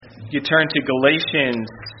You turn to Galatians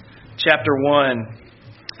chapter 1.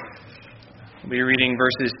 We'll be reading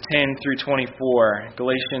verses 10 through 24.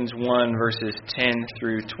 Galatians 1, verses 10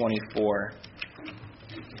 through 24.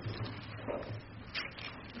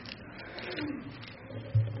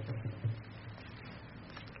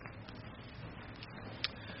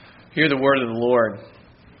 Hear the word of the Lord.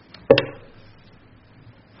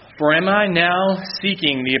 For am I now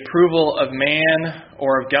seeking the approval of man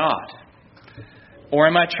or of God? Or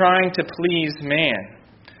am I trying to please man?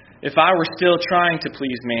 If I were still trying to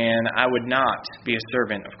please man, I would not be a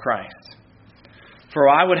servant of Christ. For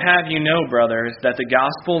I would have you know, brothers, that the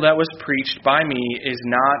gospel that was preached by me is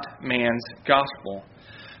not man's gospel.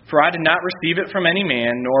 For I did not receive it from any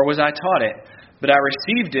man, nor was I taught it, but I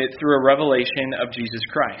received it through a revelation of Jesus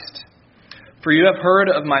Christ. For you have heard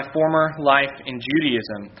of my former life in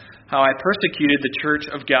Judaism, how I persecuted the church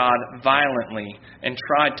of God violently and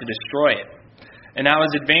tried to destroy it. And I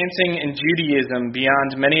was advancing in Judaism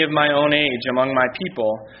beyond many of my own age among my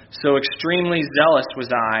people, so extremely zealous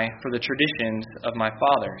was I for the traditions of my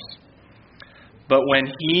fathers. But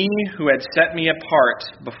when he who had set me apart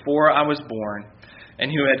before I was born,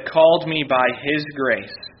 and who had called me by his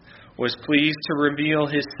grace, was pleased to reveal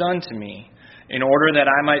his Son to me, in order that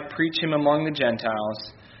I might preach him among the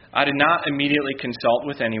Gentiles, I did not immediately consult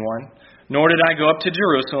with anyone, nor did I go up to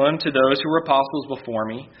Jerusalem to those who were apostles before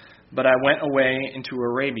me, but I went away into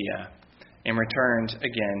Arabia and returned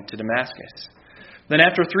again to Damascus. Then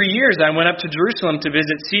after 3 years I went up to Jerusalem to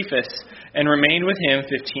visit Cephas and remained with him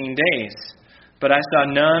 15 days. But I saw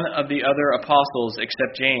none of the other apostles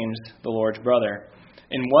except James, the Lord's brother.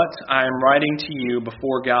 In what I am writing to you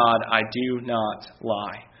before God, I do not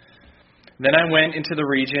lie. Then I went into the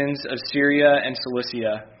regions of Syria and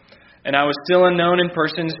Cilicia, and I was still unknown in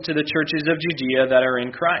persons to the churches of Judea that are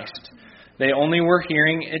in Christ. They only were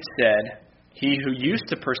hearing it said, he who used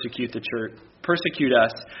to persecute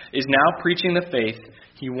us is now preaching the faith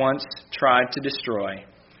he once tried to destroy,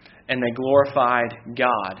 and they glorified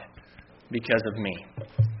God because of me.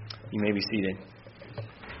 You may be seated.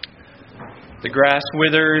 The grass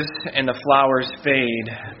withers and the flowers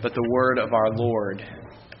fade, but the word of our Lord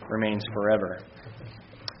remains forever.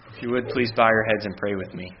 If you would, please bow your heads and pray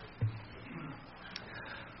with me.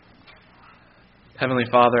 Heavenly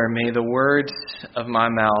Father, may the words of my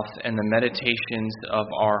mouth and the meditations of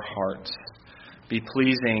our hearts be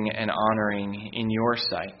pleasing and honoring in your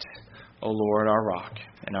sight, O Lord, our rock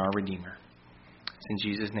and our Redeemer. It's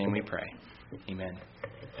in Jesus' name we pray. Amen.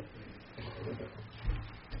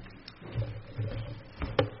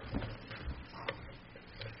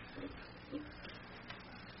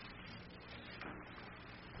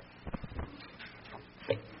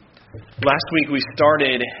 Last week we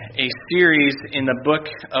started a series in the book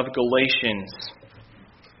of Galatians.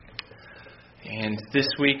 And this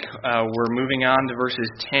week we're moving on to verses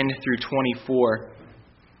 10 through 24.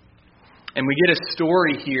 And we get a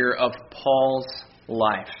story here of Paul's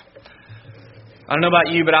life. I don't know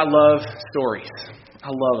about you, but I love stories. I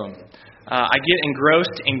love them. I get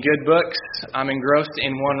engrossed in good books. I'm engrossed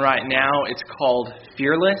in one right now. It's called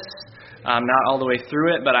Fearless. I'm not all the way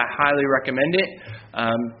through it, but I highly recommend it.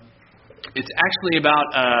 It's actually about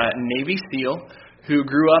a Navy SEAL who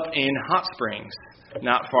grew up in Hot Springs,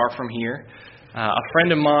 not far from here. A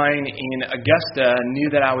friend of mine in Augusta knew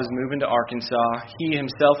that I was moving to Arkansas. He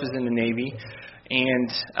himself is in the Navy, and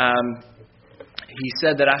he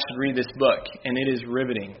said that I should read this book, and it is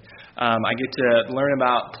riveting. I get to learn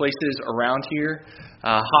about places around here,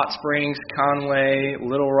 Hot Springs, Conway,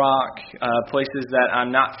 Little Rock, places that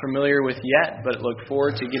I'm not familiar with yet, but look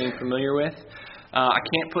forward to getting familiar with. I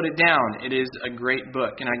can't put it down. It is a great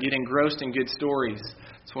book, and I get engrossed in good stories.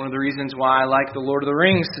 It's one of the reasons why I like The Lord of the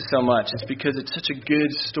Rings so much. It's because it's such a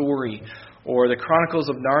good story. Or The Chronicles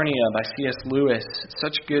of Narnia by C.S. Lewis.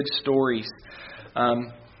 Such good stories.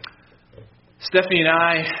 Stephanie and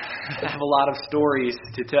I have a lot of stories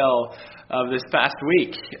to tell of this past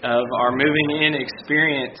week, of our moving in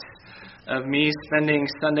experience, of me spending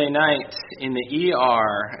Sunday night in the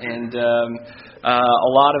ER, and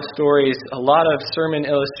a lot of stories, a lot of sermon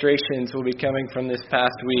illustrations will be coming from this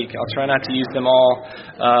past week. I'll try not to use them all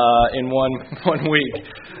in one week.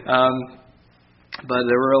 But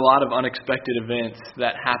there were a lot of unexpected events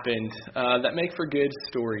that happened that make for good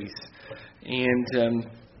stories. And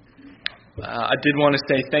I did want to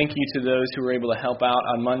say thank you to those who were able to help out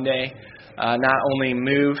on Monday. Not only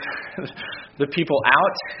move the people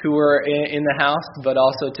out who were in the house, but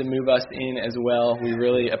also to move us in as well. We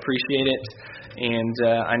really appreciate it, and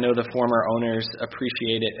I know the former owners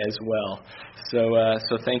appreciate it as well.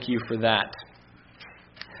 So thank you for that.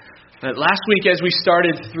 Last week, as we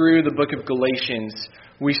started through the book of Galatians,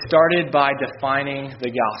 we started by defining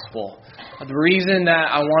the gospel. The reason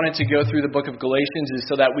that I wanted to go through the book of Galatians is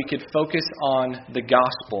so that we could focus on the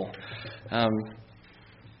gospel.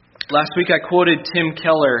 Last week I quoted Tim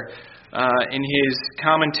Keller in his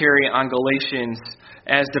commentary on Galatians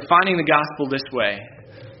as defining the gospel this way: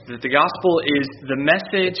 that the gospel is the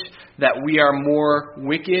message that we are more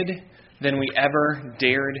wicked than we ever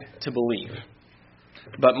dared to believe,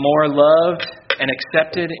 but more loved and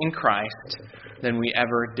accepted in Christ than we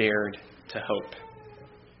ever dared to hope.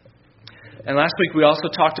 And last week we also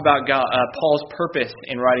talked about Paul's purpose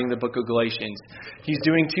in writing the book of Galatians. He's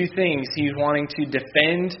doing two things. He's wanting to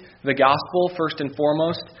defend the gospel first and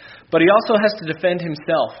foremost, but he also has to defend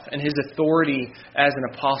himself and his authority as an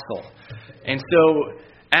apostle. And so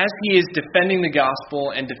as he is defending the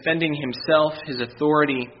gospel and defending himself, his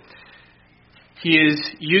authority, he is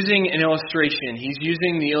using an illustration. He's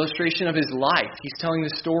using the illustration of his life. He's telling the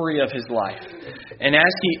story of his life. And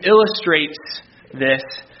as he illustrates this,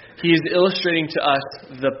 he is illustrating to us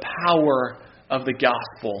the power of the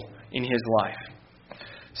gospel in his life.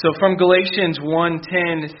 So from Galatians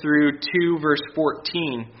 1:10 through 2 verse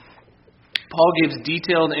 14, Paul gives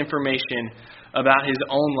detailed information about his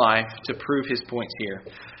own life to prove his points here.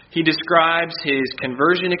 He describes his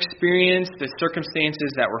conversion experience, the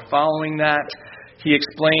circumstances that were following that. He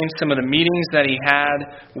explains some of the meetings that he had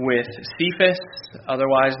with Cephas,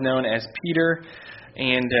 otherwise known as Peter,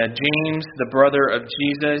 and James, the brother of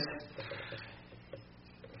Jesus.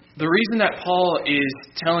 The reason that Paul is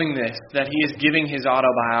telling this, that he is giving his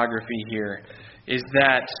autobiography here, is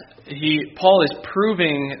that Paul is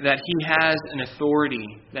proving that he has an authority,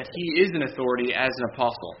 that he is an authority as an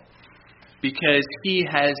apostle, because he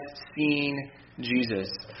has seen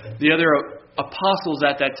Jesus. The other apostles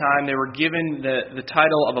at that time, they were given the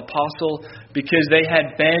title of apostle because they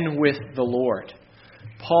had been with the Lord.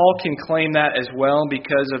 Paul can claim that as well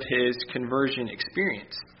because of his conversion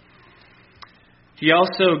experience. He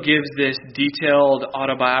also gives this detailed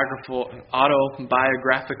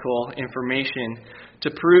autobiographical information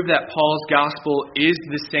to prove that Paul's gospel is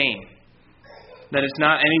the same, that it's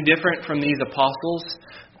not any different from these apostles,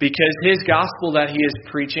 because his gospel that he is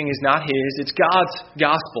preaching is not his, it's God's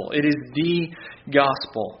gospel. It is the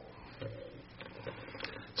gospel.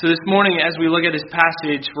 So this morning, as we look at this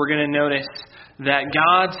passage, we're going to notice that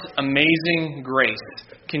God's amazing grace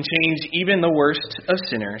can change even the worst of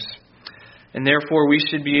sinners. And therefore we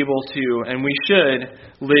should be able to, and we should,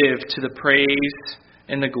 live to the praise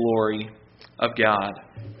and the glory of God.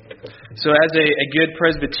 So as a good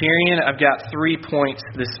Presbyterian, I've got 3 points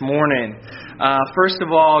this morning. First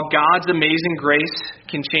of all, God's amazing grace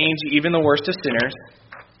can change even the worst of sinners.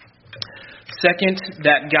 Second,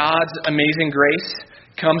 that God's amazing grace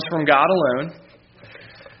comes from God alone.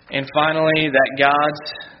 And finally, that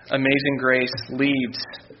God's amazing grace leads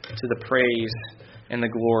to the praise and the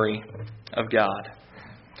glory of God.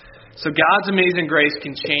 So God's amazing grace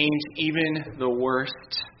can change even the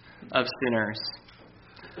worst of sinners.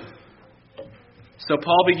 So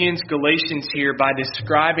Paul begins Galatians here by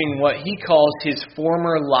describing what he calls his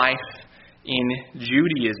former life in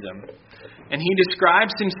Judaism. And he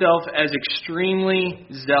describes himself as extremely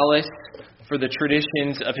zealous for the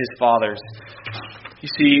traditions of his fathers. You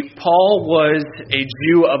see, Paul was a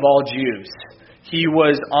Jew of all Jews. He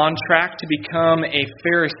was on track to become a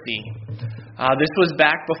Pharisee. This was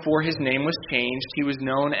back before his name was changed. He was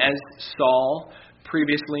known as Saul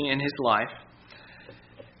previously in his life.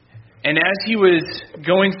 And as he was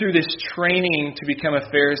going through this training to become a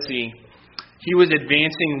Pharisee, he was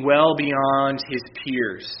advancing well beyond his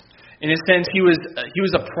peers. In a sense, he was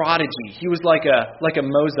a prodigy. He was like a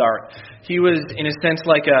Mozart. He was, in a sense,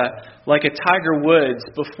 like a Tiger Woods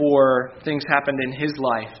before things happened in his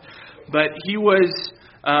life. But he was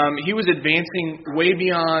advancing way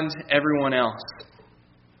beyond everyone else.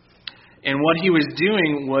 And what he was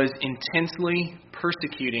doing was intensely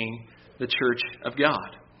persecuting the church of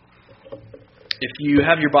God. If you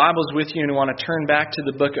have your Bibles with you and want to turn back to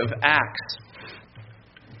the book of Acts,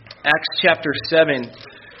 Acts chapter 7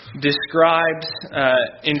 describes,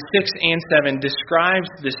 in 6 and 7, describes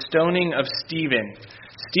the stoning of Stephen.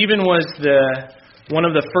 Stephen was one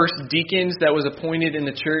of the first deacons that was appointed in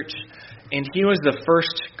the church, and he was the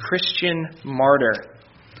first Christian martyr.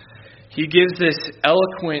 He gives this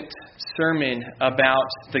eloquent sermon about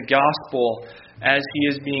the gospel as he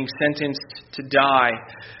is being sentenced to die.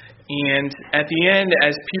 And at the end,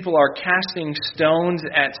 as people are casting stones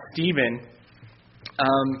at Stephen,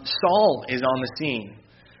 Saul is on the scene.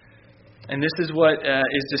 And this is what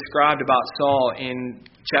is described about Saul in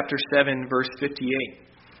chapter 7, verse 58.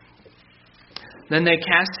 Then they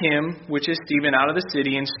cast him, which is Stephen, out of the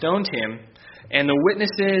city and stoned him. And the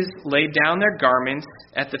witnesses laid down their garments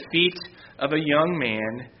at the feet of a young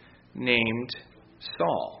man named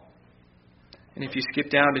Saul. And if you skip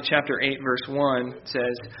down to chapter 8, verse 1, it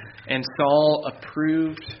says, "And Saul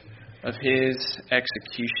approved of his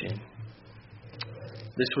execution."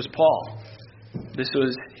 This was Paul. This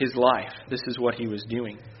was his life. This is what he was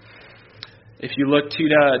doing. If you look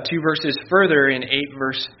two verses further in 8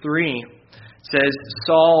 verse 3, it says,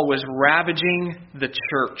 "Saul was ravaging the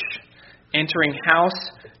church, entering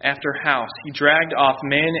house after house. He dragged off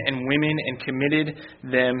men and women and committed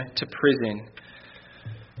them to prison."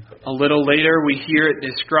 A little later, we hear it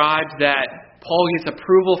described that Paul gets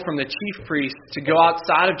approval from the chief priest to go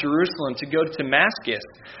outside of Jerusalem, to go to Damascus,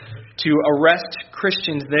 to arrest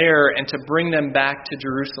Christians there and to bring them back to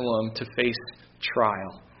Jerusalem to face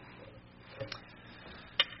trial.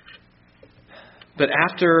 But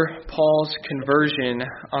after Paul's conversion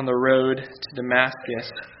on the road to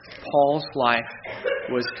Damascus, Paul's life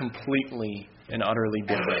was completely and utterly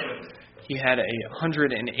different. He had a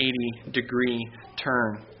 180-degree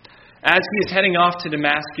turn. As he is heading off to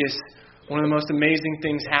Damascus, one of the most amazing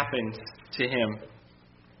things happens to him.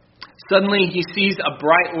 Suddenly he sees a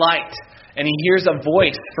bright light, and he hears a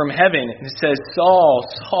voice from heaven, and it says, "Saul,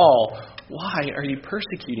 Saul, why are you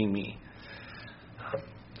persecuting me?"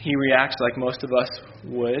 He reacts like most of us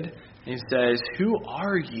would, and he says, "Who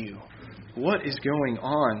are you? What is going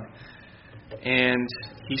on?" And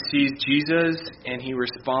he sees Jesus, and he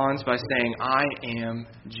responds by saying, "I am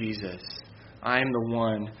Jesus. I am the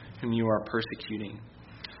one whom you are persecuting."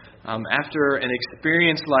 After an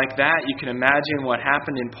experience like that, you can imagine what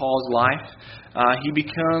happened in Paul's life. He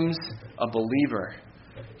becomes a believer.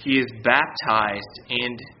 He is baptized,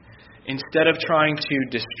 and instead of trying to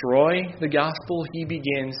destroy the gospel, he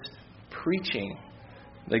begins preaching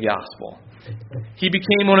the gospel. He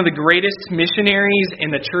became one of the greatest missionaries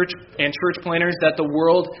in the church and church planters that the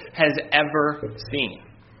world has ever seen.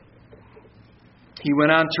 He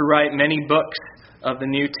went on to write many books of the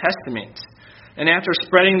New Testament. And after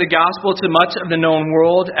spreading the gospel to much of the known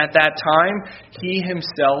world at that time, he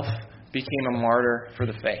himself became a martyr for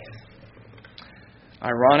the faith.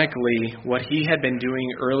 Ironically, what he had been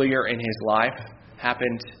doing earlier in his life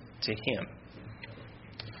happened to him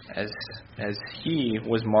as he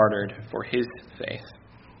was martyred for his faith.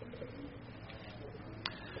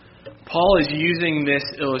 Paul is using this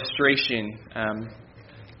illustration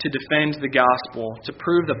to defend the gospel, to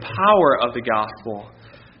prove the power of the gospel,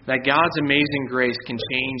 that God's amazing grace can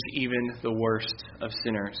change even the worst of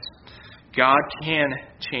sinners. God can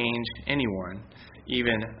change anyone,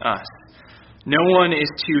 even us. No one is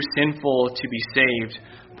too sinful to be saved.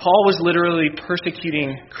 Paul was literally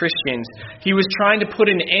persecuting Christians. He was trying to put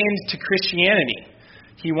an end to Christianity.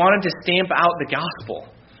 He wanted to stamp out the gospel.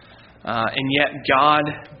 And yet God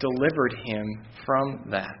delivered him from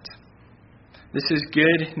that. This is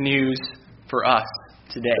good news for us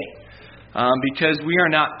today. Because we are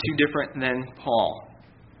not too different than Paul.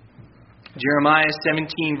 Jeremiah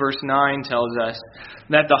 17 verse 9 tells us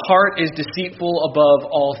that the heart is deceitful above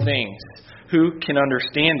all things. Who can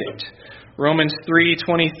understand it? Romans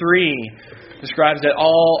 3:23 describes that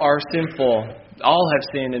all are sinful. All have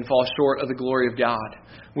sinned and fall short of the glory of God.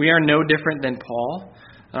 We are no different than Paul.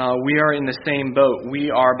 We are in the same boat. We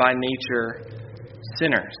are by nature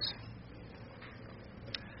sinners.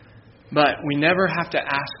 But we never have to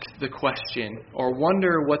ask the question or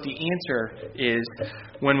wonder what the answer is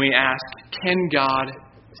when we ask, "Can God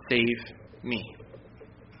save me?"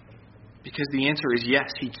 Because the answer is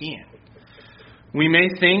yes, He can. We may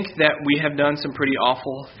think that we have done some pretty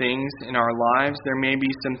awful things in our lives. There may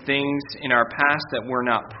be some things in our past that we're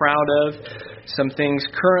not proud of, some things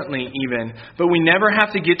currently even. But we never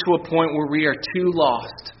have to get to a point where we are too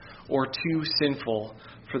lost or too sinful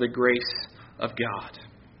for the grace of God.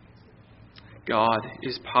 God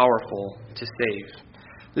is powerful to save.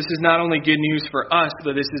 This is not only good news for us,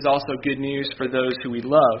 but this is also good news for those who we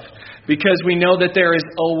love, because we know that there is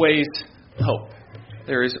always hope.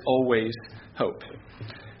 There is always hope.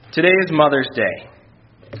 Today is Mother's Day,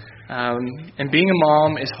 and being a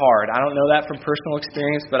mom is hard. I don't know that from personal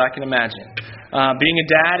experience, but I can imagine. Being a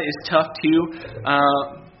dad is tough too,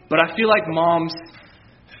 but I feel like moms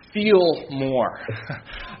feel more.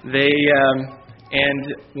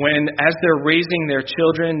 And as they're raising their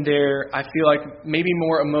children, I feel like maybe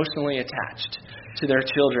more emotionally attached to their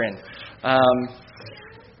children.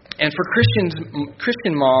 And for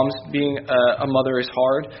Christian moms, being a mother is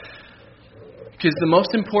hard, because the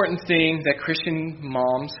most important thing that Christian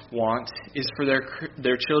moms want is for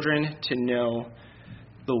their children to know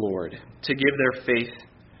the Lord, to give their faith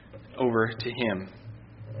over to Him.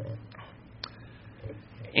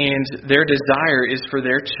 and their desire is for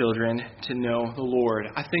their children to know the Lord.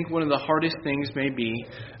 I think one of the hardest things maybe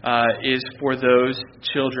is for those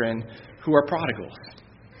children who are prodigals.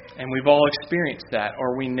 And we've all experienced that,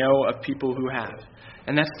 or we know of people who have.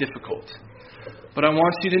 And that's difficult. But I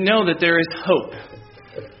want you to know that there is hope,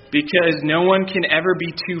 because no one can ever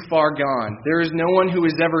be too far gone. There is no one who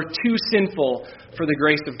is ever too sinful for the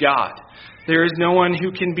grace of God. There is no one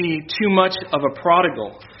who can be too much of a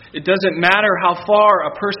prodigal. It doesn't matter how far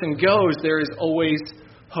a person goes, there is always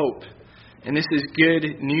hope. And this is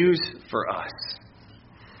good news for us.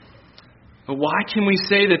 But why can we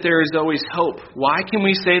say that there is always hope? Why can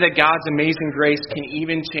we say that God's amazing grace can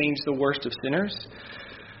even change the worst of sinners?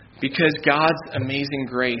 Because God's amazing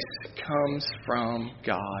grace comes from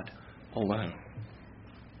God alone.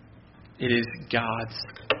 It is God's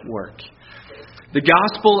work. The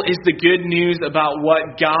gospel is the good news about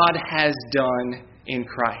what God has done in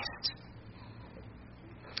Christ.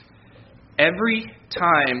 Every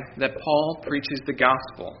time that Paul preaches the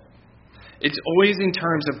gospel, it's always in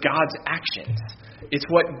terms of God's actions. It's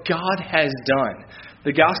what God has done.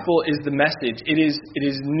 The gospel is the message. It is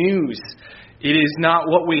news. It is not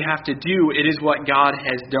what we have to do. It is what God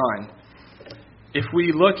has done. If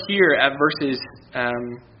we look here at verses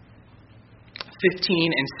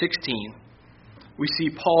 15 and 16, we see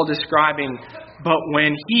Paul describing, but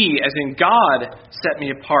when he, as in God, set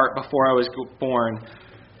me apart before I was born,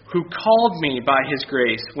 who called me by his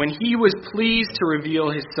grace, when he was pleased to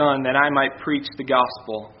reveal his Son that I might preach the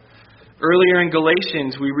gospel. Earlier in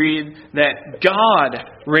Galatians, we read that God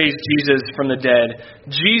raised Jesus from the dead.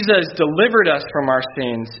 Jesus delivered us from our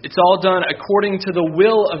sins. It's all done according to the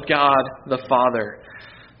will of God the Father.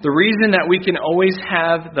 The reason that we can always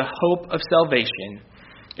have the hope of salvation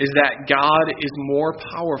is that God is more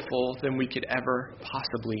powerful than we could ever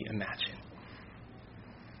possibly imagine.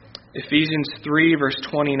 Ephesians 3 verse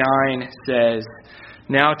 29 says,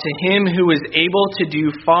 now to him who is able to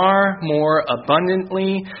do far more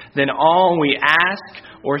abundantly than all we ask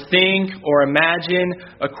or think or imagine,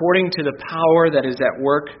 according to the power that is at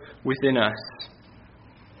work within us.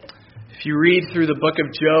 If you read through the book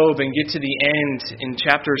of Job and get to the end in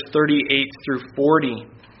chapters 38 through 40,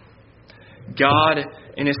 God,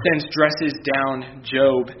 in a sense, dresses down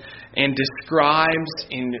Job and describes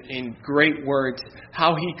in great words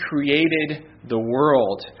how he created the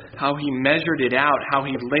world, how he measured it out, how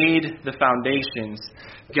he laid the foundations.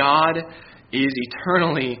 God is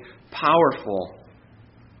eternally powerful.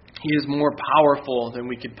 He is more powerful than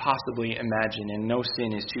we could possibly imagine, and no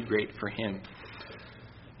sin is too great for him.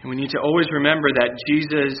 And we need to always remember that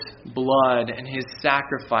Jesus' blood and his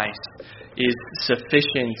sacrifice is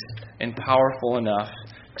sufficient and powerful enough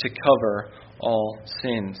to cover all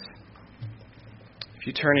sins. If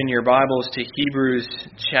you turn in your Bibles to Hebrews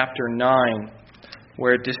chapter 9,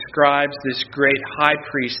 where it describes this great high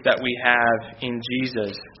priest that we have in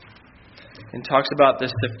Jesus, and talks about the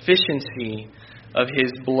sufficiency of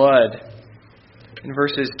his blood. In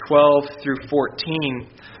verses 12 through 14,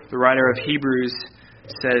 the writer of Hebrews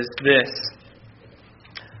says this,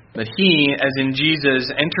 but he, as in Jesus,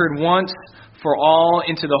 entered once for all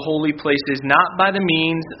into the holy places, not by the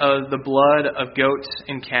means of the blood of goats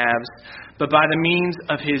and calves, but by the means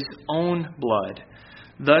of his own blood,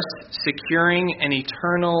 thus securing an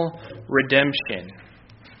eternal redemption.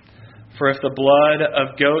 For if the blood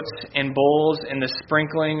of goats and bulls and the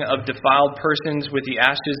sprinkling of defiled persons with the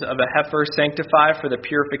ashes of a heifer sanctify for the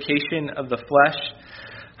purification of the flesh,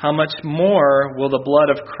 how much more will the blood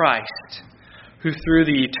of Christ, who through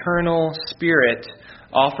the eternal Spirit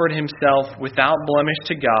offered himself without blemish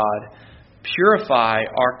to God, purify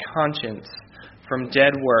our conscience from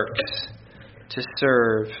dead works to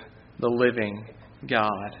serve the living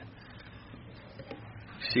God.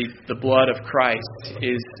 See, the blood of Christ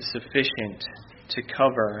is sufficient to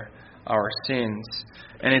cover our sins.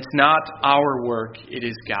 And it's not our work, it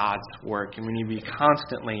is God's work. And we need to be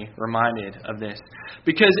constantly reminded of this.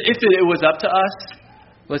 Because if it was up to us,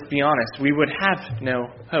 let's be honest, we would have no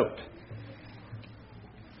hope.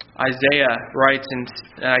 Isaiah writes in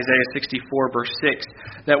Isaiah 64, verse 6,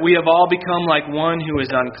 that we have all become like one who is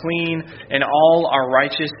unclean, and all our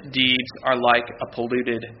righteous deeds are like a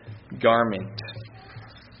polluted garment.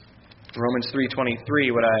 Romans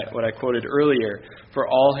 3:23, what I quoted earlier, for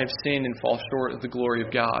all have sinned and fall short of the glory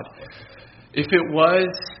of God. If it was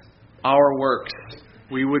our works,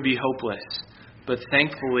 we would be hopeless. But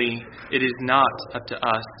thankfully, it is not up to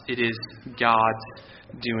us. It is God's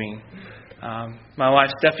doing. My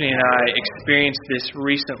wife Stephanie and I experienced this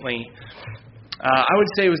recently. I would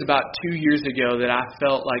say it was about 2 years ago that I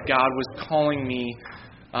felt like God was calling me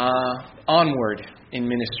onward in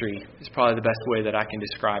ministry is probably the best way that I can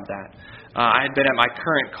describe that. I had been at my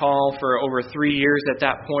current call for over 3 years at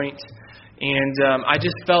that point, and I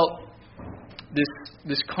just felt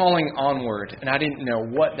this calling onward, and I didn't know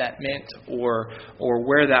what that meant or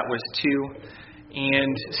where that was to.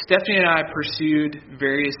 And Stephanie and I pursued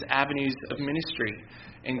various avenues of ministry,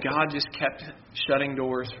 and God just kept shutting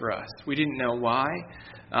doors for us. We didn't know why,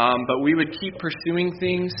 but we would keep pursuing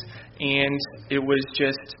things, and it was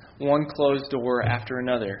just one closed door after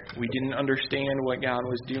another. We didn't understand what God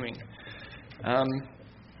was doing.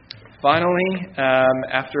 Finally,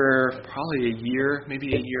 after probably a year,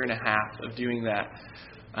 maybe a year and a half of doing that,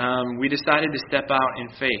 we decided to step out in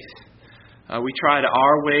faith. We tried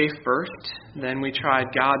our way first, then we tried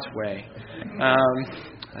God's way.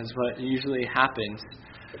 That's what usually happens.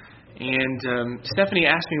 And Stephanie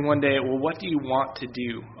asked me one day, well, what do you want to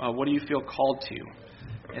do? What do you feel called to?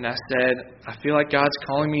 And I said, I feel like God's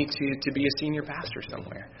calling me to be a senior pastor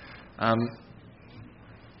somewhere.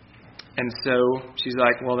 And so she's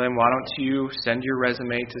like, well, then why don't you send your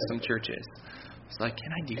resume to some churches? I was like,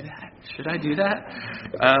 can I do that? Should I do that?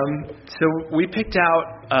 So we picked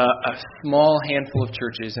out a small handful of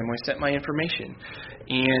churches, and we sent my information.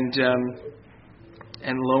 And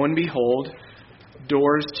lo and behold,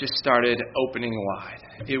 doors just started opening wide.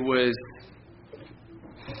 It was,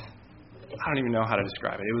 I don't even know how to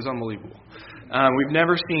describe it. It was unbelievable. We've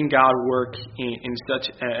never seen God work in such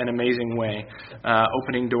an amazing way,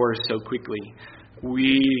 opening doors so quickly.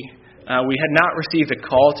 We had not received a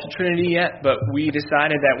call to Trinity yet, but we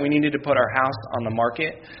decided that we needed to put our house on the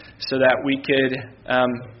market so that we could,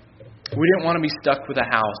 we didn't want to be stuck with a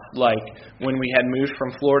house. Like when we had moved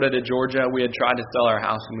from Florida to Georgia, we had tried to sell our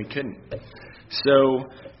house and we couldn't. So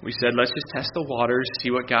we said, let's just test the waters,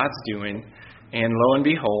 see what God's doing. And lo and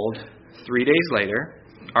behold, 3 days later,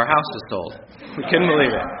 our house was sold. We couldn't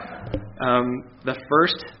believe it. The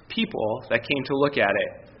first people that came to look at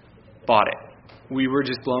it bought it. We were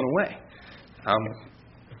just blown away.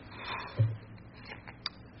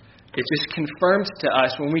 It just confirms to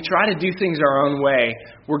us when we try to do things our own way,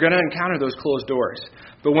 we're going to encounter those closed doors.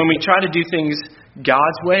 But when we try to do things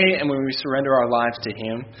God's way and when we surrender our lives to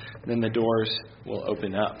Him, then the doors will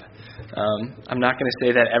open up. I'm not going to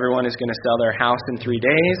say that everyone is going to sell their house in 3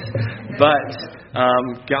 days, but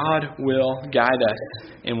God will guide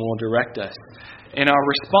us and will direct us. And our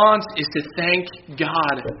response is to thank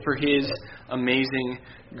God for His amazing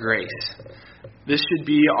grace. This should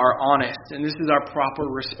be our honest, and this is our proper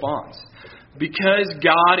response. Because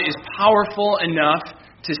God is powerful enough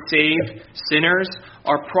to save sinners,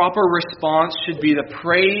 our proper response should be the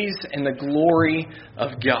praise and the glory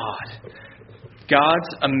of God.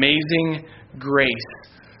 God's amazing grace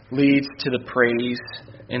leads to the praise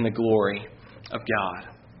and the glory of God.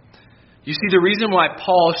 You see, the reason why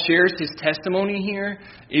Paul shares his testimony here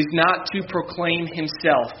is not to proclaim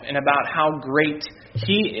himself and about how great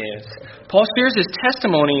he is. Paul shares his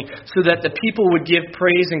testimony so that the people would give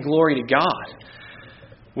praise and glory to God.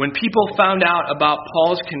 When people found out about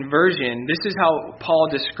Paul's conversion, this is how Paul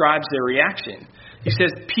describes their reaction. He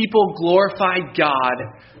says, people glorified God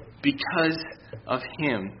because of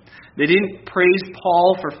him. They didn't praise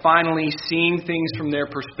Paul for finally seeing things from their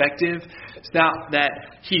perspective. It's not that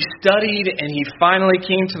he studied and he finally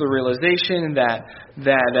came to the realization that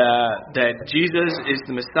Jesus is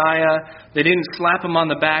the Messiah. They didn't slap him on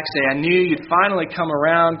the back, say, I knew you'd finally come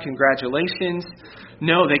around, congratulations.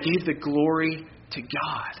 No, they gave the glory to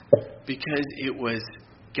God because it was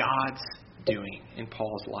God's doing in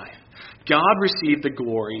Paul's life. God received the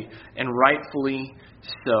glory, and rightfully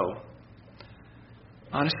so.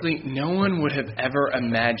 Honestly, no one would have ever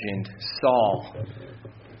imagined Saul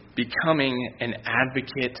becoming an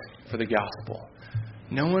advocate for the gospel.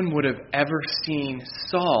 No one would have ever seen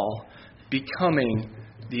Saul becoming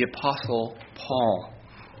the Apostle Paul.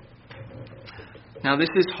 Now, this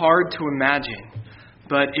is hard to imagine,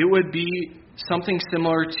 but it would be something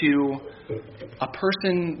similar to a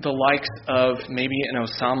person the likes of maybe an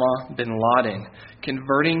Osama bin Laden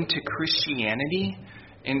converting to Christianity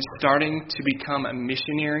and starting to become a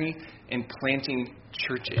missionary and planting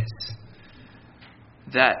churches.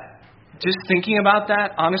 That, just thinking about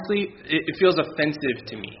that, honestly, it feels offensive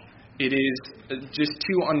to me. It is just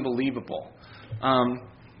too unbelievable.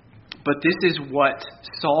 But this is what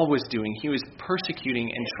Saul was doing. He was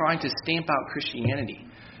persecuting and trying to stamp out Christianity.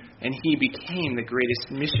 And he became the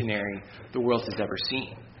greatest missionary the world has ever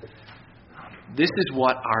seen. This is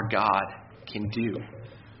what our God can do.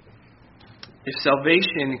 If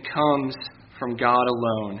salvation comes from God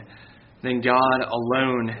alone, then God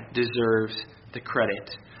alone deserves the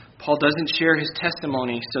credit. Paul doesn't share his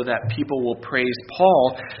testimony so that people will praise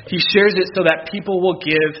Paul. He shares it so that people will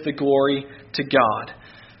give the glory to God.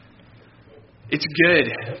 It's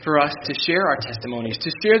good for us to share our testimonies,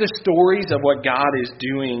 to share the stories of what God is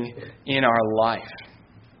doing in our life.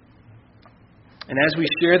 And as we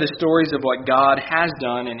share the stories of what God has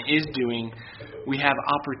done and is doing, we have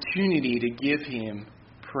opportunity to give Him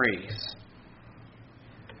praise.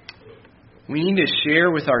 We need to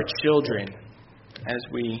share with our children as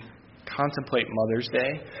we contemplate Mother's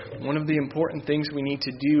Day. One of the important things we need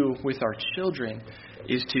to do with our children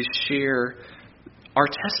is to share our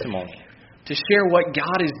testimony, to share what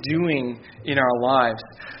God is doing in our lives.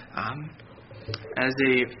 As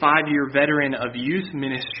a 5-year veteran of youth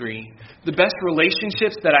ministry, the best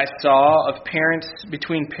relationships that I saw of parents,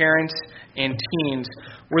 between parents and teens,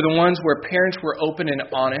 were the ones where parents were open and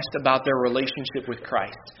honest about their relationship with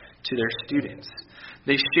Christ to their students.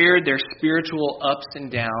 They shared their spiritual ups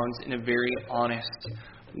and downs in a very honest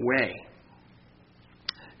way.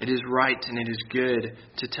 It is right and it is good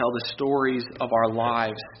to tell the stories of our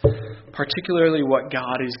lives, particularly what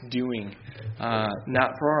God is doing,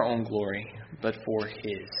 not for our own glory, but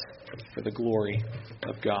for the glory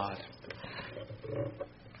of God.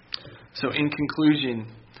 So in conclusion,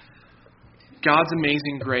 God's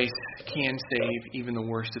amazing grace can save even the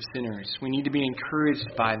worst of sinners. We need to be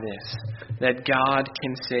encouraged by this, that God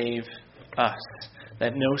can save us,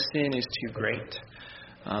 that no sin is too great.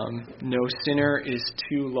 No sinner is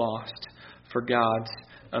too lost for God's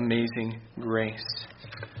amazing grace.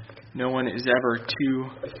 No one is ever too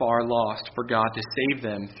far lost for God to save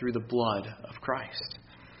them through the blood of Christ.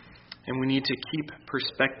 And we need to keep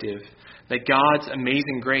perspective that God's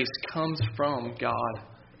amazing grace comes from God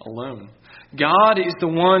alone. God is the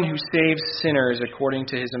one who saves sinners according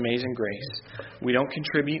to His amazing grace. We don't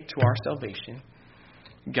contribute to our salvation.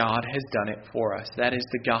 God has done it for us. That is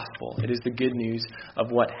the gospel. It is the good news of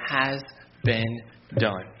what has been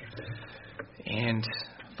done. And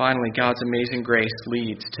finally, God's amazing grace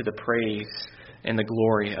leads to the praise and the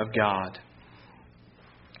glory of God.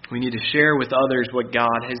 We need to share with others what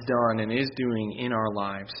God has done and is doing in our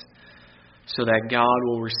lives so that God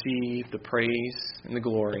will receive the praise and the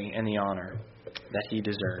glory and the honor that He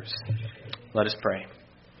deserves. Let us pray.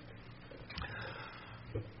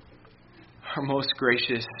 Our most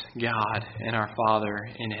gracious God and our Father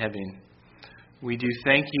in heaven, we do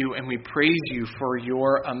thank You and we praise You for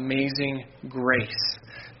Your amazing grace,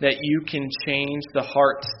 that You can change the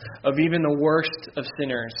hearts of even the worst of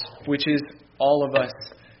sinners, which is all of us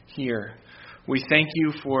here. We thank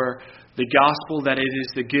You for the gospel, that it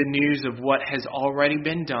is the good news of what has already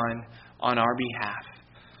been done on our behalf.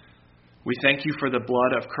 We thank You for the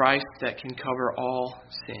blood of Christ that can cover all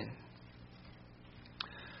sin.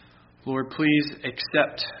 Lord, please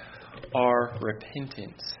accept our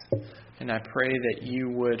repentance. And I pray that You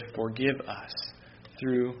would forgive us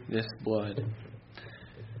through this blood.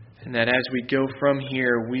 And that as we go from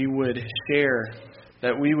here, we would share,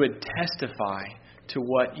 that we would testify to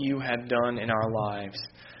what You have done in our lives.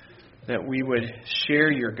 That we would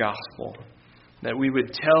share Your gospel. That we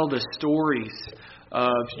would tell the stories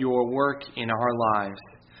of Your work in our lives.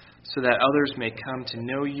 So that others may come to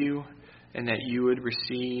know You and that You would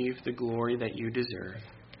receive the glory that You deserve.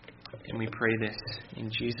 And we pray this in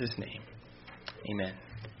Jesus' name. Amen.